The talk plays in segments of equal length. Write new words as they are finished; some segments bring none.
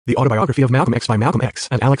The Autobiography of Malcolm X by Malcolm X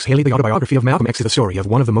and Alex Haley. The Autobiography of Malcolm X is the story of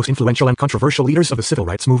one of the most influential and controversial leaders of the civil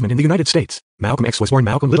rights movement in the United States. Malcolm X was born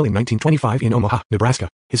Malcolm Little in 1925 in Omaha, Nebraska.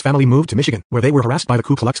 His family moved to Michigan, where they were harassed by the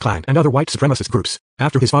Ku Klux Klan and other white supremacist groups.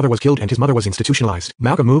 After his father was killed and his mother was institutionalized,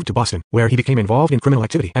 Malcolm moved to Boston, where he became involved in criminal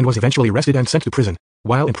activity and was eventually arrested and sent to prison.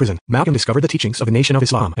 While in prison, Malcolm discovered the teachings of the Nation of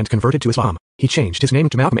Islam and converted to Islam. He changed his name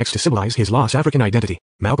to Malcolm X to symbolize his lost African identity.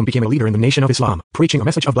 Malcolm became a leader in the Nation of Islam, preaching a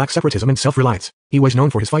message of black separatism and self-reliance. He was known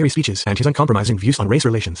for his fiery speeches and his uncompromising views on race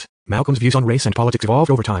relations. Malcolm's views on race and politics evolved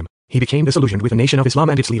over time. He became disillusioned with the Nation of Islam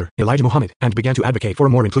and its leader, Elijah Muhammad, and began to advocate for a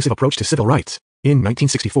more inclusive approach to civil rights. In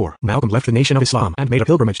 1964, Malcolm left the Nation of Islam and made a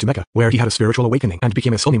pilgrimage to Mecca, where he had a spiritual awakening and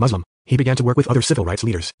became a Sunni Muslim. He began to work with other civil rights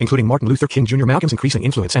leaders, including Martin Luther King Jr. Malcolm's increasing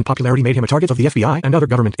influence and popularity made him a target of the FBI and other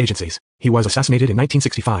government agencies. He was assassinated in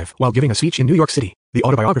 1965 while giving a speech in New York City. The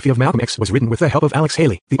Autobiography of Malcolm X was written with the help of Alex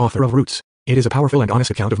Haley, the author of Roots. It is a powerful and honest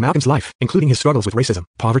account of Malcolm's life, including his struggles with racism,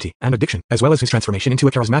 poverty, and addiction, as well as his transformation into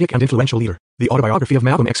a charismatic and influential leader. The Autobiography of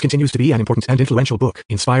Malcolm X continues to be an important and influential book,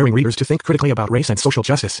 inspiring readers to think critically about race and social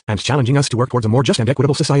justice, and challenging us to work towards a more just and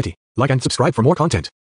equitable society. Like and subscribe for more content.